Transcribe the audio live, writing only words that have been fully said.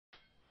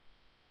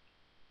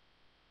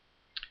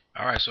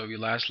Alright, so we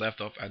last left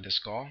off at the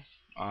skull.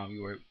 We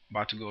were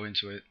about to go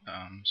into it.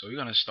 So we're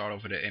going to start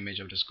off with the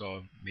image of the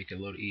skull, make it a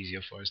little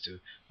easier for us to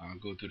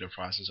go through the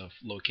process of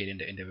locating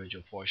the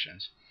individual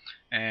portions.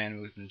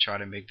 And we can try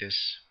to make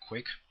this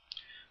quick.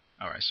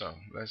 Alright, so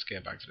let's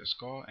get back to the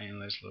skull and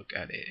let's look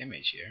at the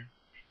image here.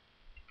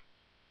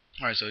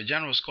 Alright, so the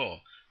general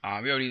skull.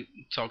 We already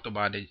talked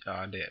about the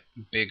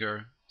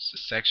bigger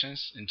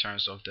sections in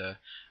terms of the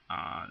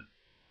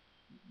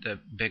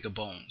bigger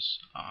bones,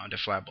 the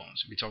flat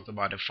bones. We talked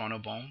about the frontal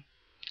bone,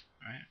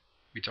 right?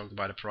 We talked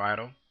about the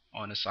parietal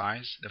on the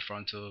sides, the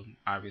frontal,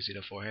 obviously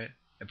the forehead,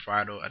 the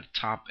parietal at the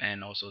top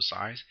and also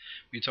sides.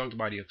 We talked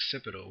about the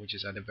occipital, which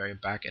is at the very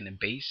back and the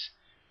base,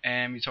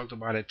 and we talked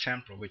about the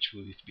temporal, which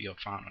will be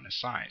found on the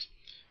sides.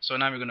 So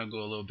now we're going to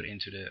go a little bit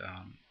into the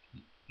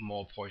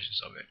more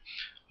portions of it.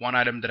 One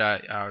item that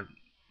I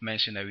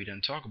mentioned that we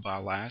didn't talk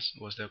about last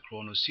was the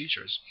Chronos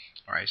sutures.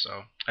 All right,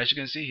 so as you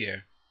can see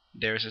here,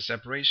 there is a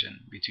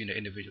separation between the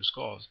individual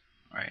skulls.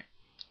 Right.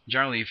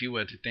 Generally, if you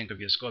were to think of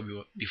your skull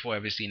before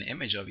ever seeing an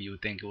image of it, you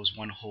would think it was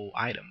one whole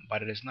item,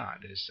 but it is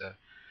not. It is a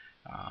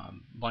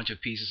bunch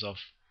of pieces of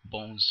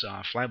bones,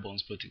 flat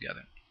bones put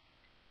together.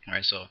 All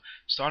right, so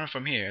starting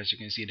from here, as you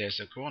can see, there's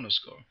a coronal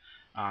skull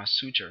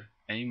suture,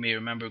 and you may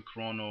remember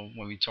coronal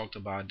when we talked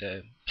about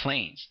the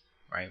planes,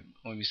 right?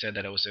 When we said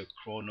that it was a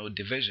coronal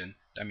division,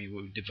 that means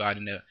we're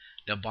dividing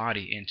the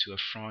body into a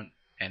front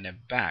and a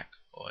back,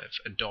 or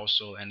a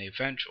dorsal and a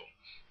ventral.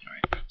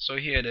 Right. So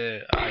here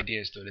the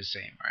idea is still the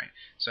same, right?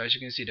 So as you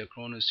can see, the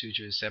coronal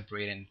suture is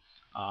separating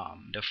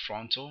the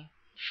frontal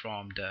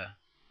from the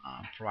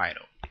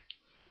parietal,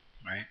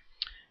 right?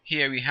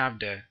 Here we have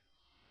the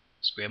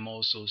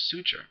squamosal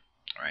suture,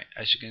 right?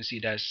 As you can see,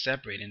 that's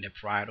separating the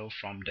parietal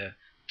from the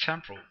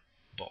temporal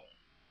bone,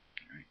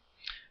 right?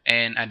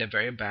 And at the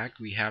very back,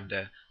 we have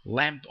the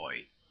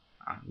lambdoid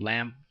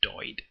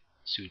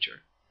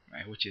suture,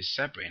 right, which is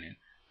separating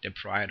the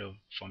parietal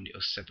from the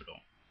occipital,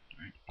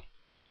 right?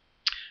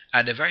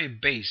 At the very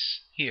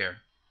base here,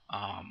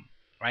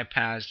 right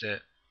past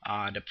the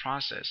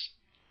process,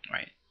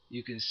 right,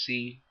 you can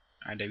see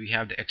that we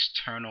have the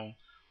external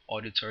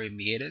auditory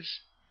meatus,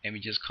 and we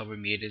just covered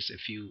meatus a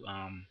few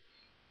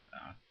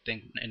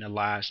think in the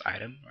last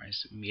item, right?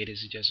 So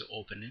meatus is just an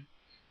opening,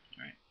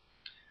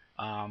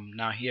 right?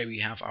 Now here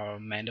we have our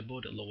mandible,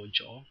 the lower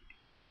jaw.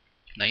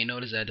 Now you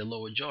notice that the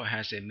lower jaw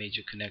has a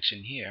major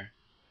connection here,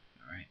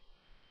 all right?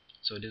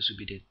 So this would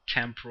be the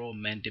temporal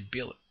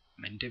mandibular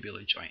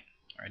joint,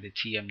 right? The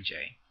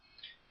TMJ,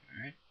 all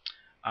right?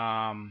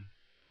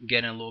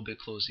 Getting a little bit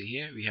closer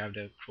here, we have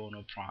the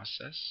coronal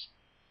process.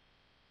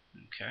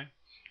 Okay.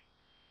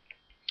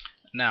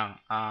 Now,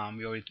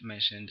 we already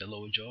mentioned the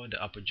lower jaw.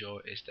 The upper jaw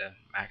is the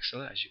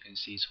maxilla. As you can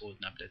see, it's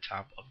holding up the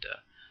top of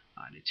the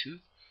tooth.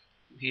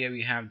 Here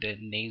we have the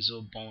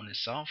nasal bone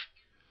itself,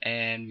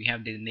 and we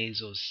have the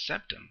nasal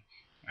septum,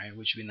 right,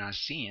 which we're not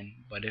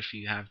seeing. But if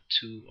you have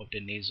two of the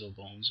nasal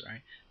bones,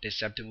 right, the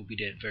septum will be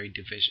the very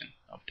division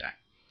of that.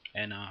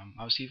 And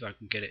I'll see if I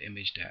can get an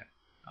image that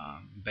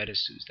better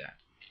suits that.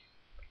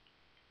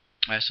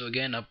 Alright, so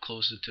again, up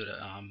closer to the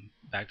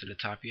back to the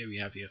top here, we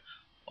have here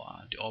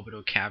the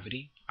orbital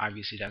cavity.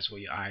 Obviously, that's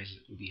where your eyes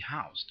will be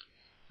housed,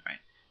 right?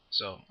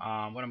 So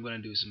what I'm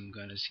going to do is I'm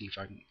going to see if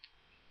I can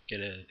get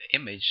an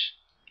image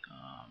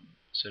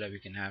so that we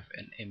can have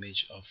an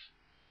image of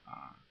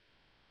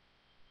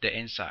the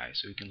inside,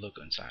 so we can look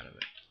inside of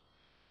it.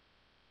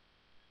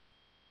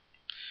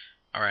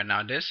 Alright,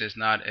 now this is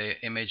not an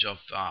image of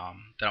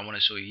that I want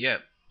to show you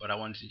yet, but I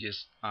wanted to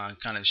just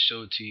kind of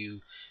show to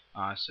you.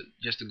 So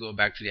just to go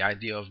back to the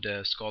idea of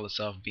the skull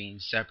itself being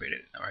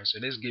separated. Alright, so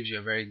this gives you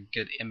a very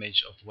good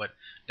image of what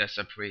the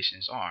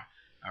separations are.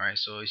 Alright,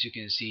 so as you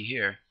can see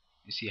here,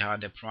 you see how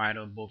the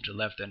parietal, both the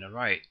left and the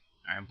right,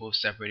 are both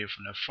separated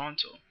from the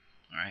frontal.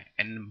 Alright,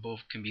 and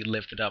both can be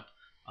lifted up.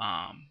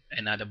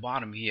 And at the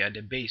bottom here, at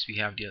the base, we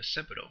have the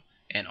occipital.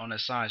 And on the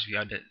sides, we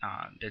have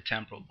the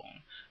temporal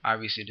bone.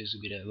 Obviously, this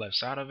will be the left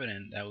side of it,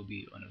 and that will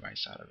be on the right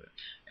side of it.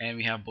 And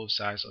we have both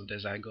sides of the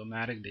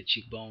zygomatic, the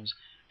cheekbones,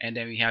 and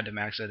then we have the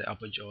maxilla, the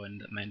upper jaw, and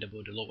the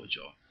mandible, the lower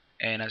jaw.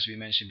 And as we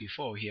mentioned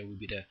before, here would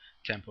be the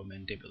temporal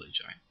mandibular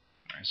joint.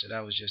 Alright, so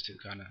that was just to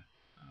kind of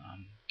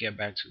get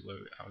back to what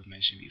I was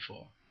mentioning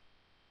before.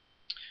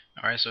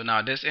 Alright, so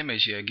now this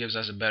image here gives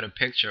us a better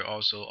picture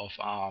also of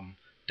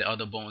the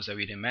other bones that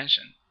we didn't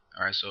mention.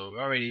 Alright, so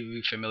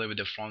we're familiar with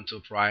the frontal,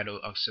 parietal,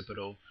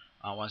 occipital,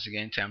 once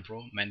again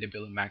temporal,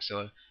 mandibular,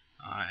 maxilla,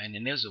 and the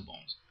nasal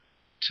bones.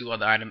 Two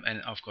other items,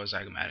 and of course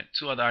zygomatic.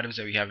 Two other items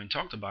that we haven't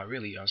talked about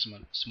really are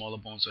some smaller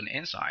bones on the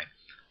inside,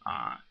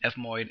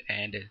 ethmoid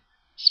and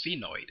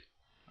sphenoid.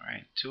 All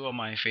right, two of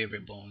my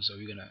favorite bones, so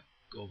we're gonna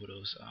go over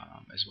those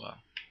as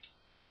well.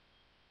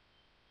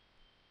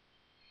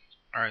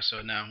 All right,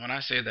 so now when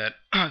I say that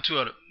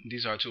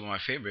these are two of my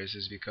favorites,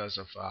 is because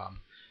of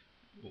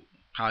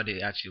how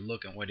they actually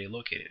look and where they're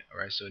located. All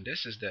right, so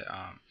this is the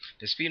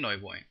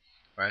sphenoid bone.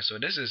 Right, so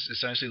this is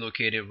essentially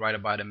located right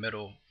about the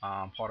middle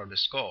part of the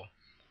skull.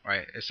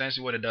 Right,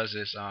 essentially what it does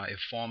is it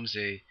forms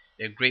a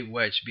great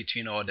wedge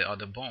between all the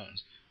other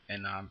bones,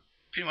 and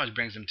pretty much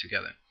brings them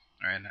together.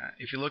 Right?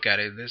 If you look at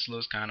it, this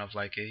looks kind of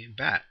like a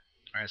bat.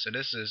 Right? So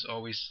this is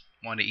always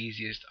one of the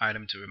easiest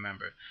item to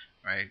remember.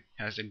 Right?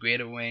 Has the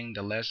greater wing,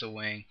 the lesser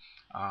wing,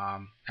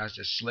 has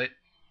the slit.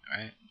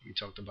 Right? We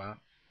talked about.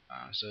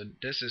 So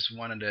this is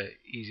one of the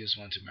easiest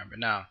ones to remember.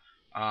 Now,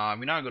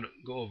 we're not going to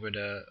go over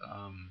the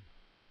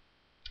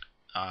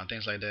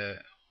things like the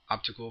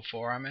optical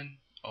foramen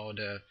or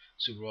the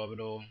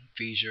supraorbital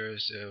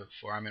fissures,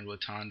 foramen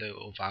rotunda,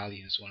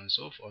 ovale, and so on and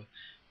so forth,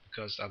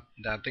 because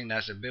I think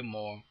that's a bit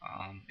more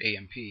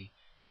A&P.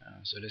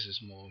 So this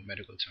is more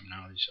medical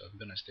terminology. So I'm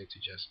gonna stick to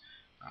just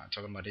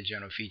talking about the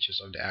general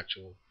features of the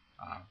actual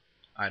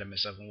item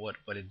itself and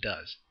what it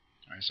does.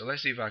 All right. So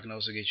let's see if I can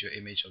also get you an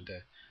image of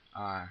the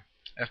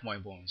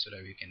ethmoid bone so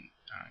that we can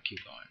keep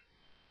going.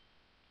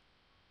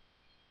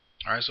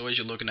 All right. So what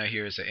you're looking at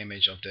here is an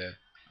image of the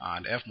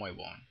ethmoid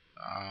bone.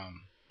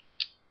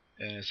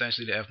 And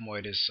essentially the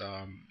ethmoid is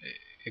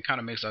it kind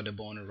of makes out the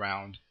bone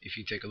around. If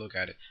you take a look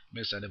at it,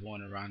 makes out the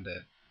bone around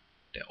the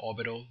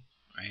orbital,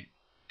 right?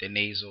 The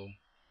nasal,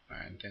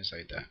 right? And things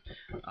like that,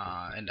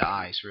 and the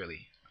eyes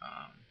really,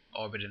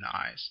 orbit in the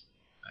eyes.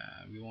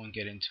 We won't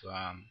get into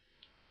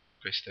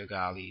crystal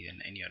Gali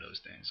and any of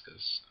those things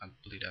because I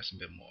believe that's a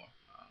bit more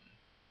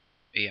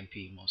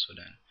A&P more so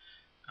than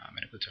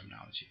medical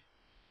terminology.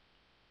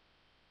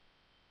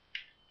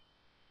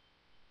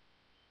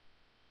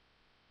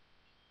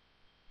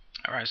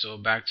 All right, so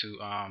back to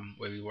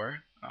where we were.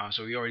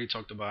 So we already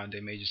talked about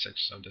the major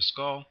sections of the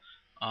skull.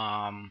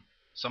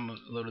 Some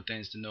little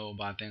things to know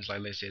about things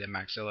like, let's say, the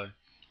maxilla.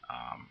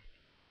 Um,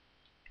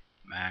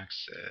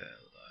 maxilla,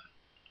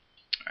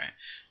 right?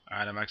 All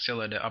right, the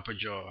maxilla, the upper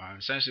jaw.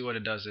 Essentially, what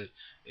it does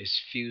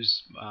is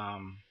fused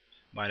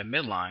by the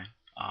midline,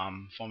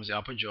 forms the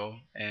upper jaw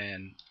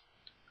and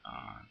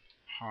uh,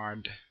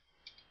 hard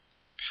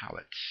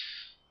palate,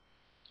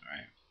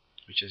 right?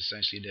 Which is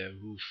essentially the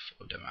roof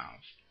of the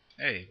mouth.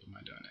 Hey, what am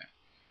I doing there?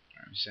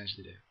 All right,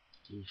 essentially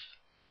the roof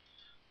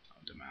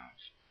of the mouth.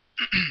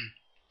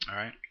 All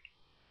right.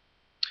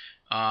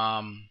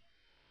 Um,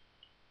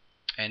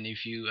 and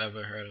if you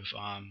ever heard of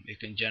a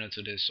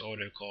congenital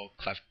disorder called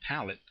cleft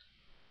palate,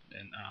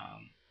 then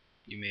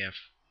you may have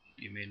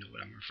you may know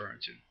what I'm referring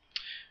to.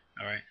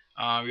 All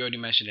right. We already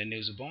mentioned the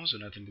nasal bone, so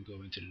nothing to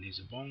go into the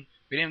nasal bone.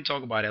 We didn't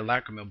talk about the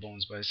lacrimal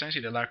bones, but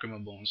essentially the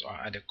lacrimal bones are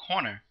at the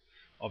corner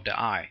of the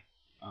eye,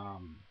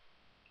 um,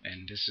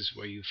 and this is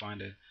where you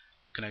find the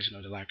connection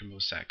of the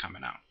lacrimal sac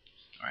coming out.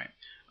 All right.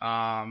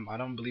 I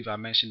don't believe I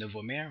mentioned the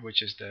vomer,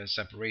 which is the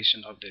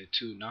separation of the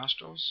two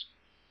nostrils.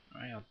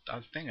 Right,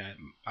 I think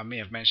I may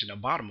have mentioned the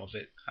bottom of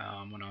it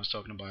when I was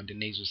talking about the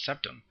nasal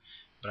septum,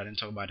 but I didn't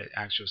talk about the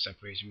actual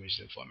separation, which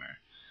is the former.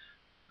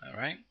 All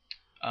right.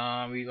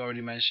 We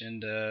already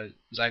mentioned the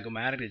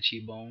zygomatic, the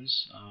cheek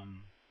bones.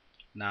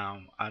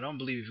 Now, I don't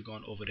believe we've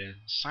gone over the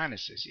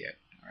sinuses yet.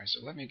 All right,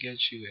 so let me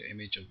get you an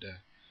image of the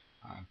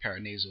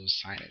paranasal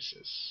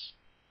sinuses.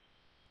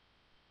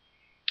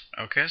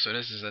 Okay, so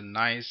this is a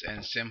nice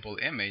and simple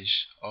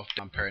image of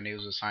the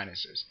paranasal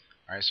sinuses.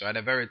 Alright, so at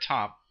the very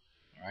top,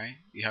 right,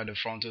 you have the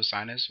frontal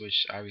sinus,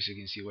 which obviously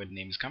you can see where the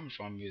name is coming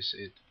from. Is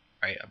it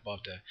right above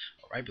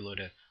right below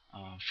the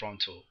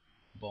frontal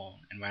bone,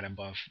 and right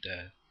above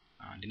the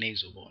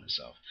nasal bone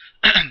itself.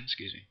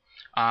 Excuse me.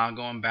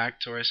 Going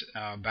backwards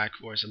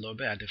a little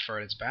bit at the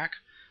furthest back,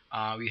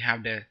 we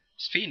have the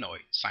sphenoid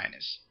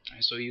sinus.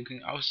 Right, so you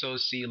can also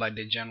see like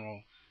the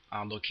general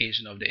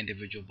location of the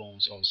individual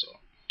bones also.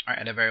 All right,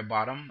 at the very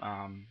bottom,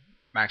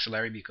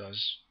 maxillary,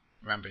 because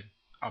remember,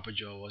 upper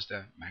jaw was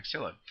the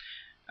maxilla.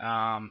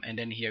 And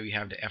then here we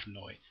have the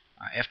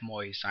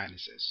ethmoid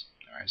sinuses.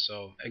 All right,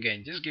 so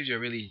again, this gives you a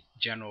really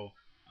general,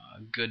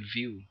 good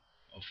view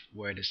of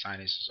where the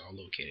sinuses are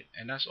located,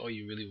 and that's all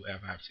you really will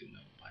ever have to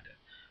know about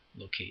the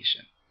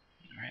location.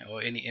 All right,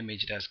 or any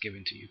image that's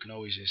given to you, you can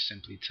always just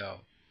simply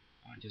tell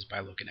just by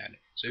looking at it.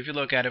 So if you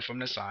look at it from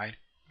the side,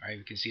 all right,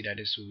 you can see that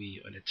this will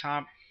be on the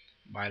top,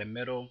 by the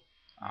middle.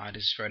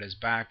 This is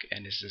furthest back,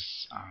 and this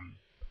is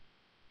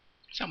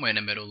somewhere in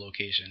the middle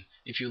location.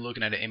 If you're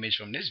looking at the image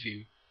from this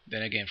view,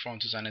 then again,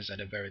 frontal sinus at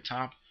the very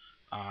top,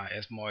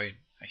 ethmoid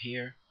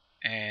here,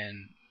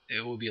 and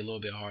it will be a little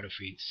bit harder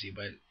for you to see.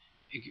 But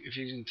if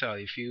you can tell,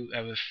 if you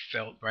ever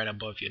felt right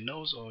above your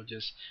nose or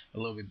just a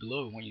little bit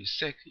below when you're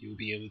sick, you'll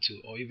be able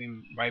to, or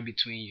even right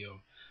between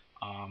your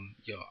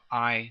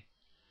eye,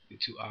 your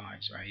two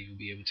eyes, right? You'll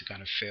be able to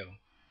kind of feel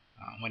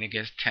when it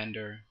gets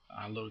tender,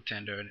 a little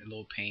tender, and a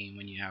little pain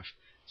when you have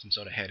some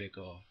sort of headache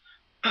or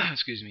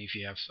excuse me, if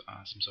you have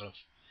some sort of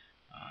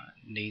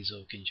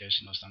nasal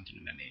congestion or something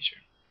in that nature.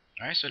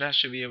 All right, so that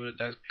should be able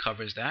that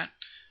covers that.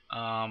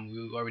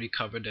 We already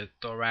covered the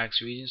thorax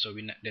region, so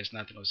there's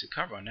nothing else to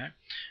cover on that.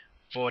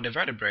 For the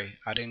vertebrae,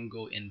 I didn't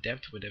go in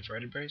depth with the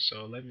vertebrae,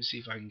 so let me see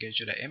if I can get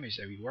you the image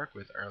that we worked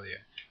with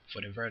earlier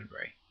for the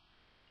vertebrae.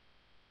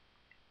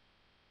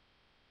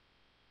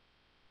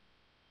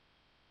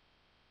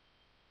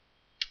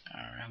 All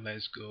right,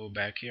 let's go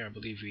back here. I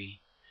believe we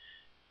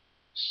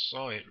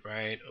saw it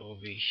right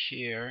over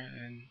here,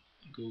 and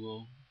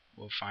Google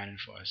will find it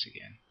for us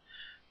again.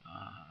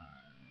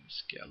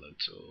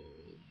 Skeletal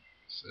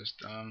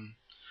system.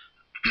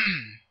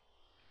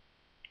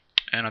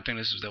 And I think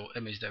this is the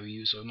image that we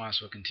use, so we might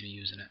as well continue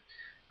using it.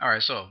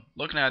 Alright, so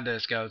looking at the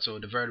skeletal,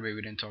 the vertebrae,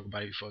 we didn't talk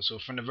about it before. So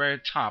from the very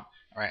top,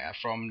 right,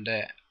 from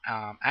the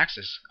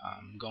axis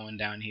going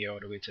down here all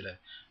the way to the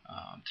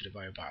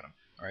very bottom.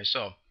 Alright,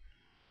 so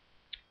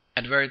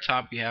at the very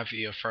top, you have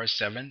your first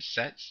 7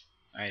 sets.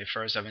 Right, the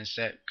first 7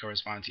 sets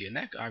correspond to your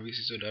neck,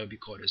 obviously, so that would be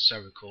called a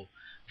cervical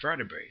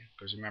vertebrae.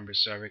 Because remember,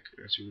 cervix,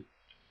 as we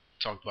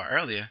talked about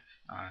earlier,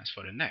 is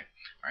for the neck.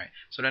 All right.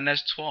 So the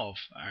next 12,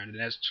 the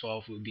next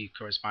 12 would be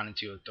corresponding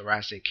to your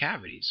thoracic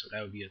cavity. So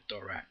that would be a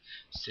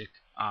thoracic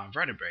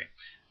vertebrae.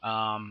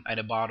 At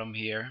the bottom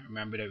here,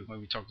 remember that when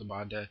we talked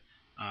about the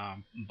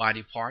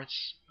body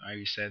parts,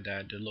 we said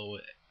that the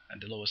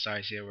lower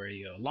sides here were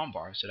your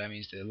lumbar. So that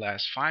means the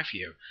last 5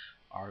 here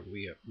are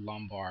your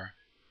lumbar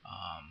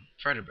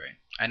vertebrae.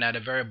 And at the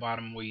very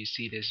bottom, where you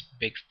see this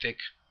big thick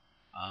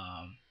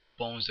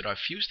bones that are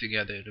fused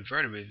together, the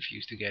vertebrae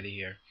fused together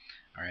here.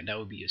 All right, that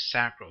would be your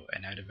sacral,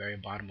 and at the very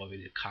bottom of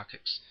it, the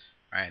coccyx.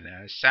 All right,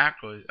 now the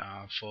sacral,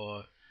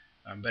 for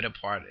a better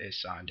part,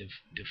 is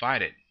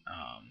divided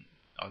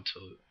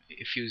until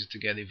it fuses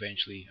together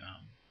eventually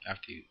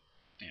after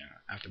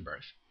after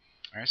birth.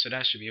 All right, so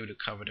that should be able to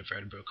cover the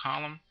vertebral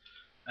column,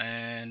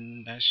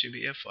 and that should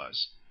be it for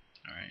us.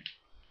 All right.